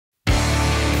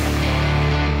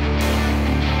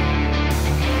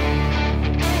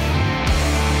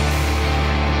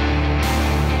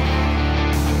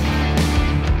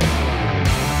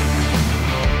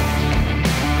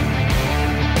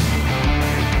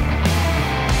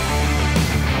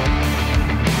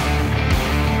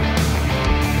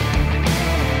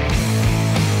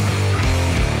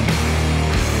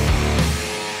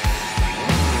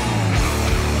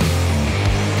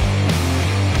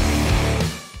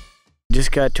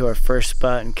Just got to our first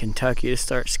spot in Kentucky to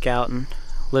start scouting.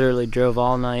 Literally drove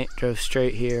all night, drove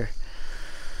straight here.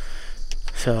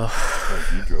 So.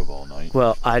 Oh, you drove all night?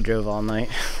 Well, I drove all night.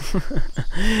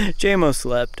 Jamo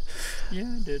slept.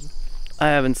 Yeah, I did. I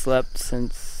haven't slept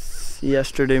since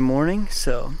yesterday morning,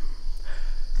 so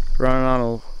running on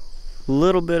a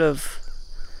little bit of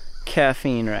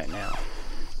caffeine right now.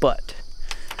 But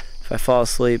if I fall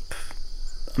asleep,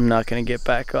 I'm not gonna get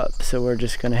back up, so we're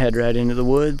just gonna head right into the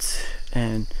woods.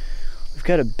 And we've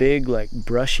got a big, like,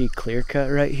 brushy clear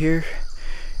cut right here,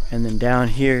 and then down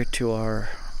here to our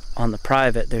on the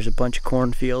private there's a bunch of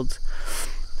cornfields,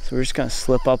 so we're just gonna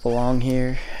slip up along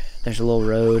here. There's a little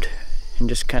road, and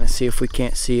just kind of see if we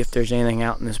can't see if there's anything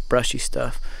out in this brushy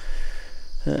stuff,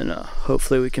 and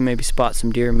hopefully we can maybe spot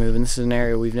some deer moving. This is an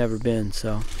area we've never been,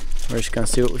 so we're just gonna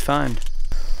see what we find.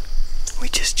 We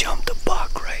just jumped a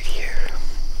buck right here.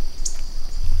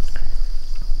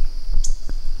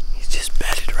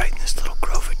 Bedded right in this little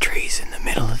grove of trees in the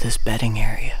middle of this bedding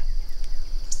area.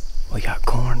 We got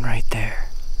corn right there.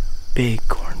 Big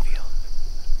cornfield.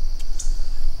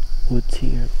 Woods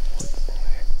here, woods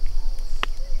there.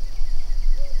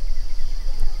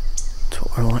 That's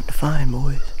what we're wanting to find,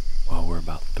 boys. Well, we're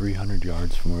about 300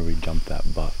 yards from where we jumped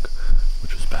that buck,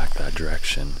 which was back that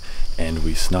direction. And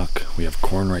we have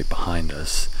corn right behind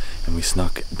us, and we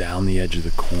snuck down the edge of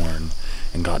the corn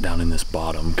and got down in this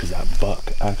bottom because that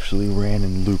buck actually ran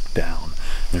and looped down.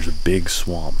 There's a big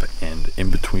swamp, and in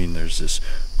between there's this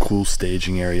cool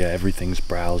staging area. Everything's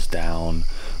browsed down,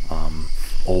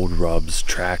 old rubs,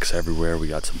 tracks everywhere. We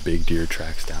got some big deer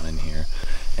tracks down in here,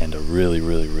 and a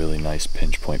really nice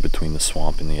pinch point between the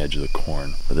swamp and the edge of the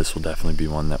corn. But this will definitely be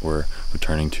one that we're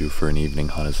returning to for an evening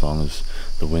hunt, as long as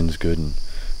the wind's good and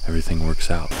everything works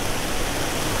out.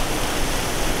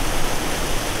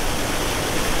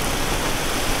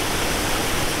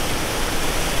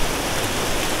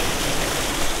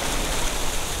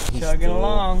 Chugging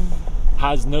along.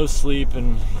 Has no sleep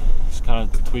and it's kind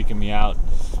of tweaking me out,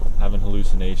 having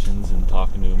hallucinations and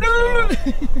talking to himself.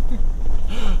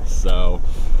 So.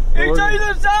 You tell you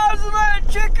the size of that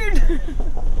chicken!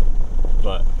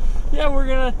 But yeah, we're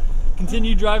gonna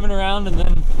continue driving around, and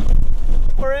then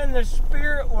we're in the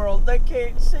spirit world. They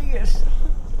can't see us.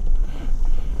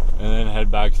 And then head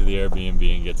back to the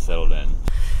Airbnb and get settled in.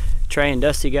 Trey and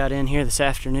Dusty got in here this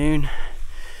afternoon,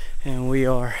 and we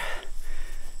are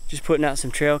just putting out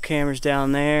some trail cameras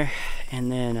down there, and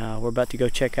then we're about to go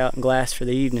check out and glass for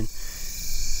the evening.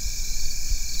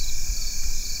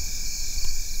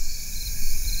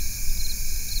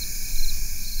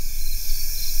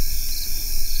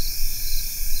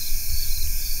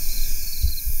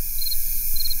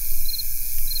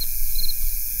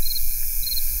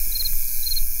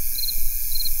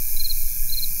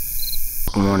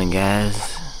 Good morning,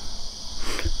 guys.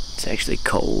 It's actually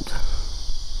cold,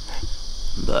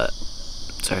 but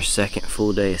it's our second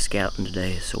full day of scouting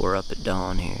today, so we're up at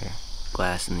dawn here,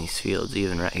 glassing these fields,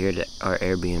 even right here at our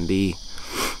Airbnb.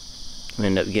 We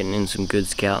ended up getting in some good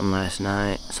scouting last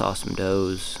night, saw some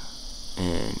does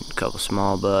and a couple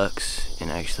small bucks,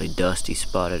 and actually Dusty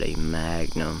spotted a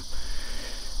magnum,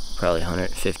 probably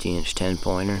 150-inch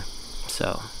 10-pointer.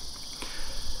 So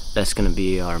that's gonna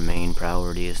be our main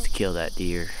priority, is to kill that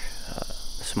deer.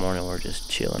 This morning we're just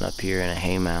chilling up here in a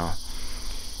haymow,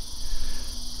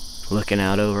 looking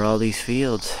out over all these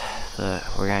fields. But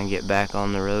we're gonna get back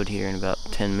on the road here in about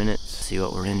 10 minutes, see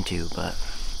what we're into. But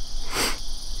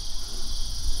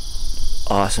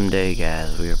awesome day,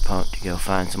 guys. We are pumped to go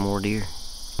find some more deer.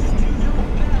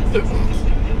 Oh,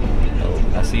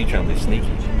 I see you trying to be sneaky.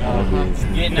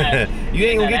 Getting that, you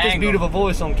ain't gonna get this angle. beautiful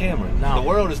voice on camera. No. The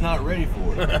world is not ready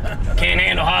for it. Can't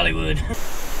handle Hollywood.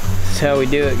 That's how we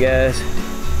do it, guys.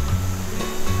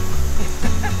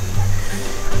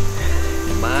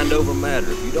 Mind over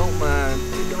matter. If you don't mind,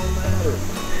 it don't matter.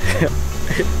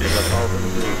 That's all from the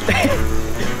bridge.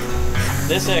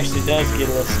 This actually does get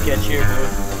a little sketchier,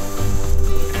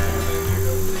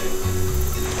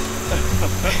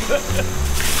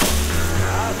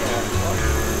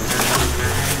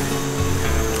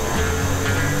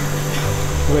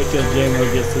 Wait till Jamo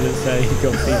gets to this side, he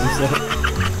gonna feed himself.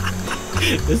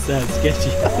 This sounds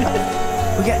sketchy.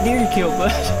 We got deer to kill,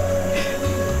 bud.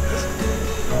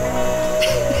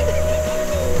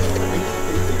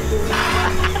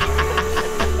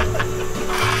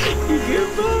 You good,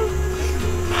 bud?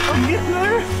 I'm getting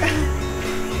there.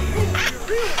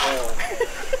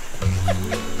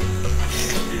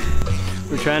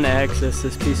 We're trying to access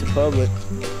this piece of public,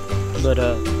 but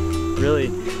really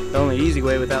the only easy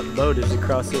way without the boat is to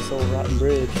cross this old rotten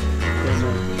bridge.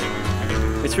 And,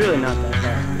 it's really not that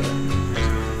bad.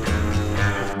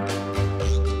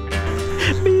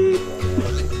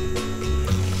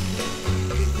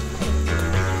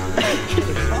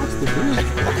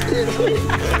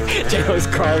 Jamo's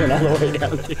crawling all the way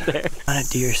down through there. Got a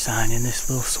deer sign in this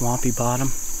little swampy bottom.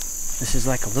 This is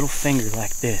like a little finger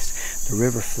like this. The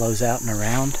river flows out and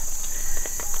around.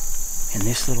 And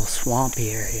this little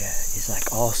swampy area is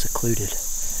like all secluded.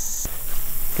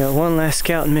 Got one last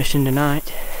scouting mission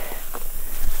tonight.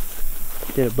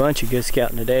 Did a bunch of good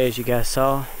scouting today, as you guys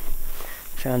saw.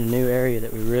 Found a new area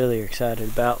that we really are excited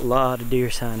about. A lot of deer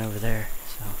sign over there.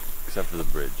 So. Except for the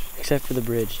bridge. Except for the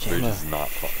bridge. The bridge is not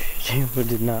fun. Jamo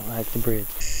did not like the bridge.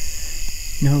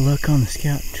 No luck on the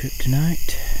scouting trip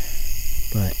tonight,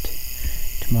 but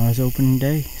tomorrow's opening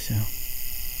day, so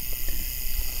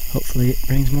hopefully it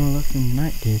brings more luck than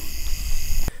tonight did.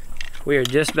 We are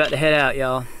just about to head out,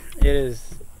 y'all. It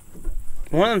is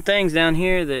one of them things down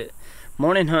here that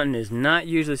morning hunting is not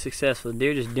usually successful.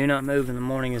 Deer just do not move in the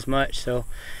morning as much, so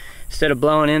instead of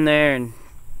blowing in there and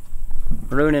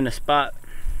ruining a spot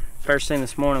first thing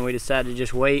this morning, we decided to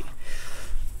just wait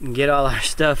and get all our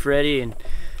stuff ready and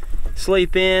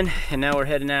sleep in, and now we're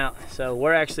heading out. So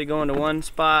we're actually going to one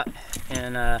spot,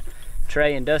 and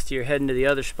Trey and Dusty are heading to the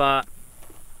other spot,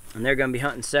 and they're going to be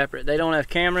hunting separate. They don't have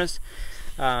cameras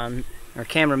or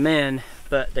cameramen,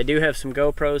 but they do have some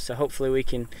GoPros, so hopefully we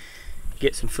can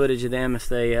get some footage of them if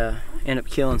they end up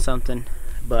killing something.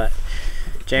 But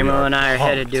Jamo and I are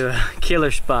headed to a killer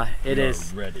spot. It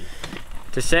is ready.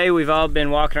 To say we've all been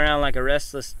walking around like a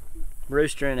restless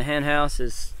rooster in a hen house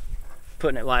is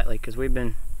putting it lightly, because we've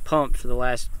been pumped for the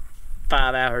last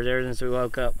 5 hours ever since we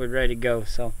woke up. We're ready to go.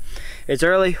 So it's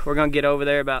early. We're gonna get over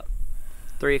there about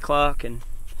 3 o'clock and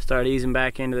start easing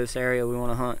back into this area we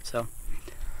want to hunt. So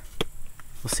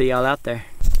we'll see y'all out there.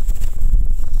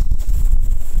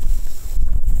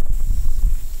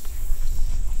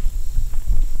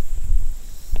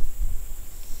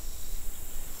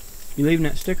 You leaving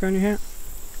that sticker on your hat?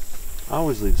 I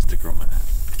always leave a sticker on my hat.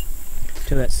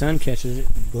 Till that sun catches it,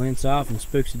 it glints off and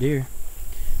spooks a deer.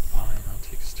 Fine, I'll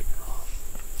take a sticker off.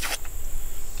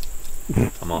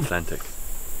 I'm authentic.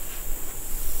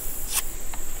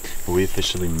 We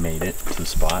officially made it to the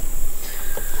spot.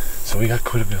 So we got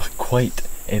quite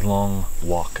a long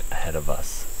walk ahead of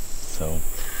us. So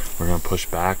we're gonna push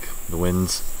back. The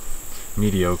wind's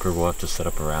mediocre, we'll have to set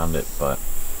up around it, but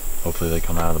hopefully they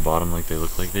come out of the bottom like they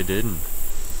look like they did, and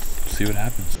see what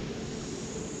happens.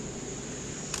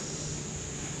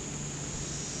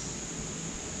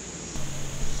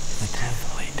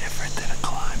 Definitely different than a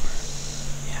climber.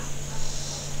 Yeah.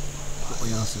 But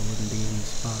we also wouldn't be in the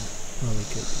spot. Well, we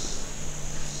could be.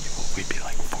 We'd be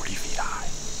like 40 feet high.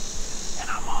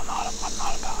 And I'm not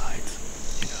about heights.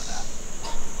 You know that.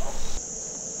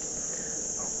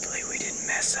 Hopefully we didn't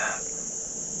mess up.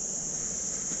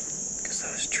 Because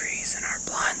those trees in our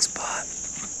blind spot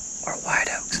are white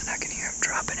oaks, and I can hear them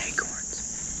dropping acorns.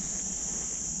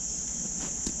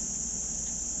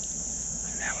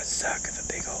 And that would suck if a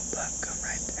big old buck come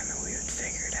right. I mean, we would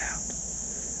figure it out.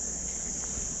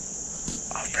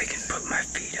 I'll freaking put my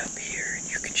feet up here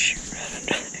and you can shoot right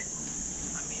under it.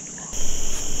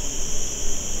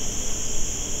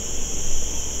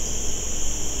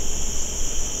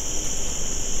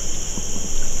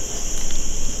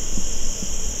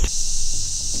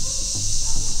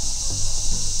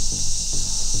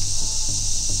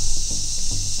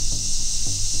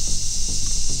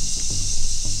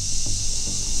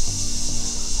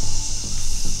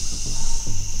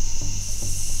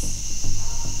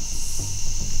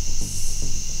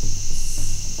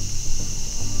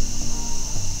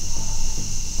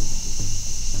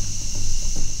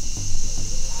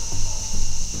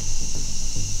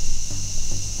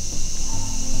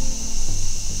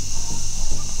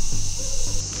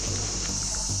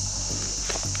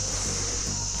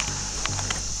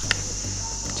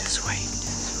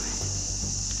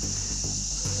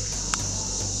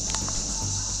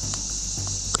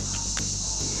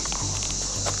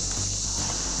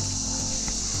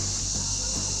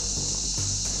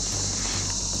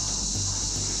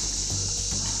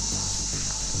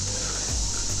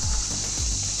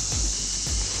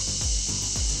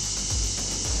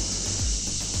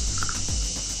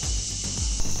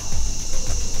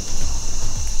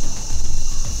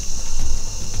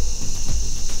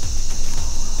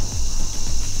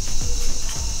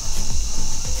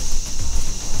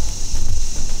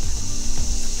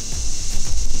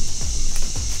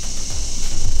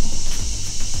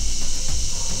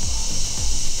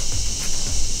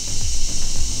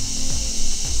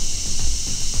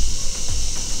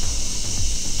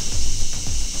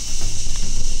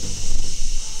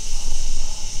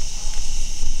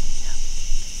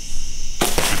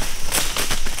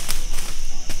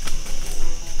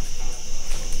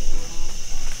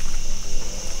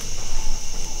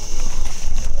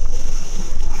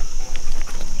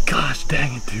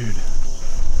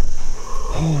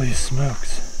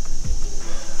 smokes.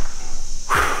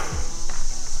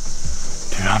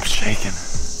 Dude, I'm shaking.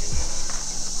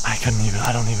 I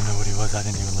don't even know what he was. I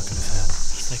didn't even look at his head.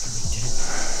 He's like a big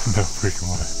 10. No freaking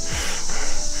way.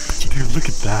 Dude, look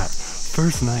at that.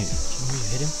 First night. Can you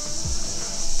hit him?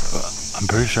 I'm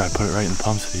pretty sure I put it right in the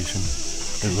pump station.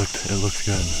 It looked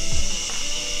good.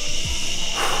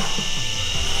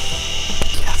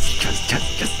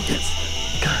 Yes.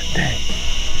 God dang.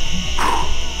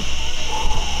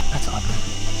 That's unreal.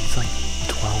 It's like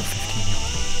 12, 15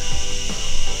 yards.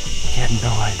 He had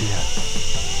no idea.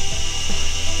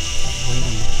 Wait a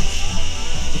minute.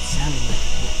 It sounded like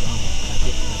it hit wrong.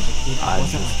 It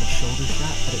wasn't like a shoulder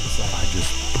shot, but it was like... I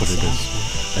just put it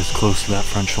as close to that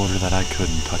front shoulder that I could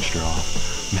and touched her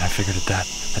off. I mean, I figured at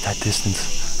that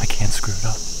distance, I can't screw it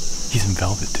up. He's in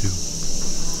velvet too.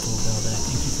 Full velvet, I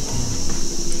think he's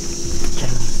a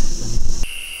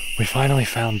 10. We finally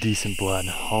found decent blood.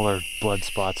 All our blood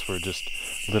spots were just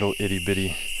little itty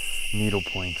bitty needle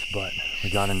points, but we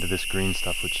got into this green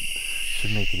stuff, which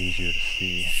should make it easier to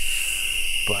see.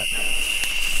 But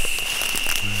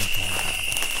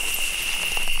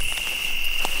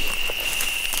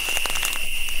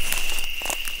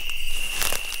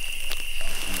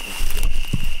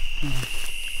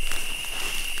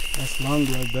That's long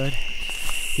blood, bud.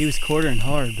 He was quartering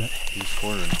hard, but... he's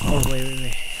quartering hard. Oh,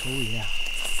 wait. Oh, yeah.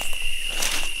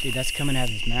 Dude, that's coming out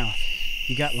of his mouth.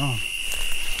 You got long.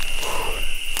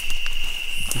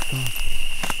 Keep going.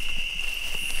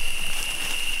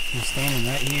 He's standing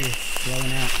right here,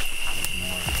 blowing out.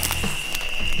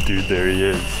 Dude, there he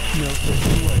is. No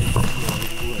freaking way.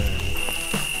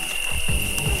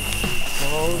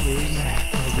 Holy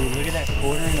mackerel, dude. Look at that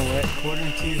quartering away,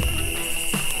 quartering two.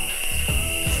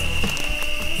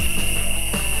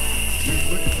 Dude,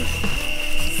 look at this.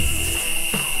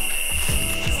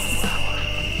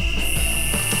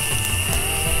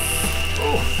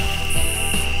 Oh.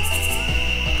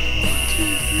 1,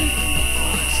 2, 3, 4,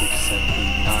 5, 6, 7,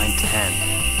 8, 9, 10.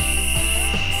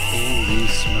 Holy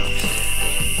smokes.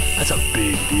 That's a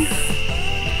big deer.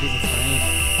 He's a frame.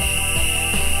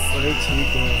 Way too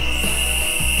good.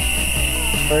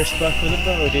 First buck with a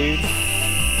bow, dude.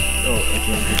 Oh, I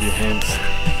can't give you hints.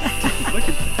 Dude, look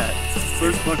at that.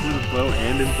 First buck with a bow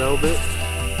and in velvet.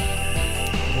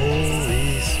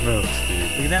 Holy smokes,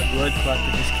 dude. Look at that blood clot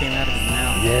that just came out of his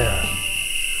mouth. Yeah.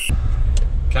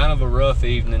 Kind of a rough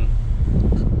evening,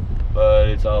 but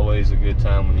it's always a good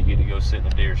time when you get to go sit in a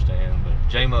deer stand. But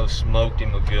Jamo smoked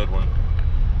him a good one.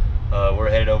 We're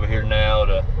headed over here now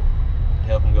to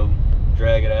help him go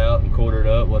drag it out and quarter it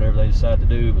up, whatever they decide to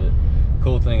do. But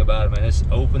cool thing about it, man, it's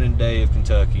opening day of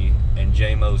Kentucky and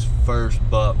Jamo's first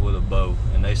buck with a bow,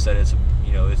 and they said it's a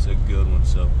good one.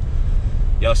 So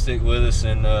y'all stick with us,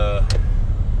 and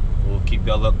we'll keep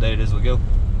y'all updated as we go.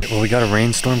 Well, we got a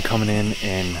rainstorm coming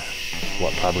in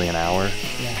what, probably an hour?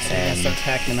 Yeah, so we're gonna start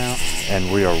packing them out.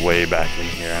 And we are way back in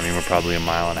here. I mean, we're probably 1.5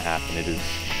 miles, and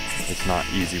it's not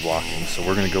easy walking. So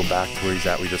we're gonna go back to where he's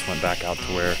at. We just went back out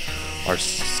to where our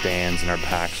stands and our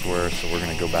packs were. So we're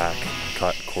gonna go back,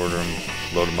 cut, quarter them,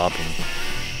 load them up, and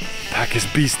pack his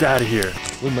beast out of here.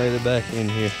 We made it back in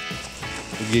here.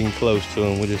 We're getting close to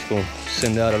him. We're just gonna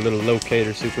send out a little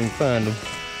locator, see if we can find him.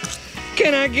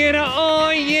 Can I get a oh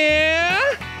yeah?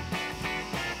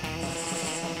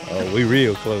 Oh, we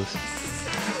real close.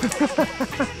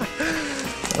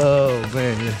 Oh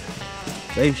man,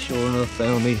 they sure enough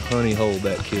found me honey hole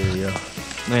back here, y'all.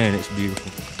 Man, it's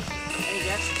beautiful.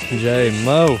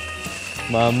 Jamo,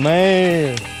 my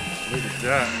man. Look at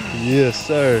that. Yes,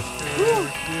 sir.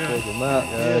 Check them out,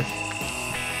 guys.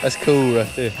 That's cool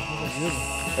right there.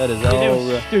 That is all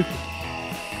right.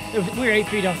 Stupid. We were 8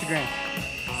 feet off the ground.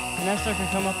 And that sucker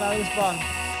come up out of this bottom,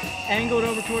 angled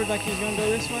over towards like he was gonna go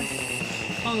this way,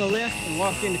 hung a left and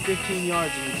walked into 15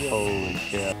 yards of the drill. Holy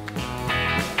cow.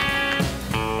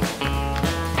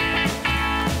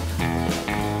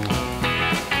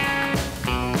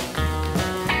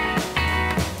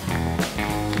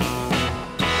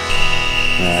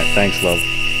 Alright, thanks, love.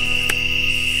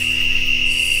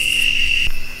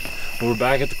 We're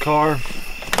back at the car.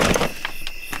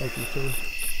 Thank you, too.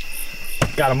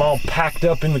 Got them all packed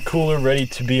up in the cooler, ready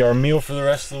to be our meal for the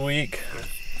rest of the week.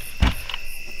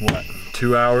 What,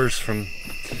 2 hours from,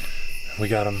 we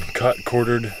got them cut,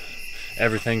 quartered,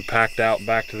 everything packed out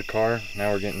back to the car.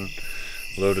 Now we're getting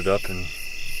loaded up and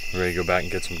ready to go back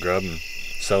and get some grub and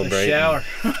celebrate. A shower.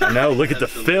 I know, look at the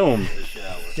film.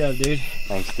 Good job, dude.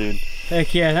 Thanks, dude.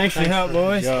 Heck yeah, thanks for the help,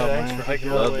 boys. Thanks for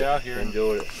hiking all the way out here.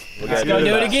 Enjoyed it. We Let's go do it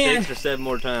about again. 6 or 7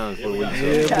 more times. Yeah, buddy.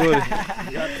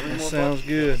 That sounds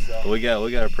good. We got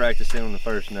to practice in on the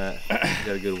first night. We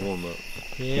got a good warm up.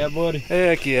 Yeah, buddy.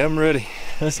 Heck yeah, I'm ready.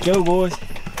 Let's go, boys.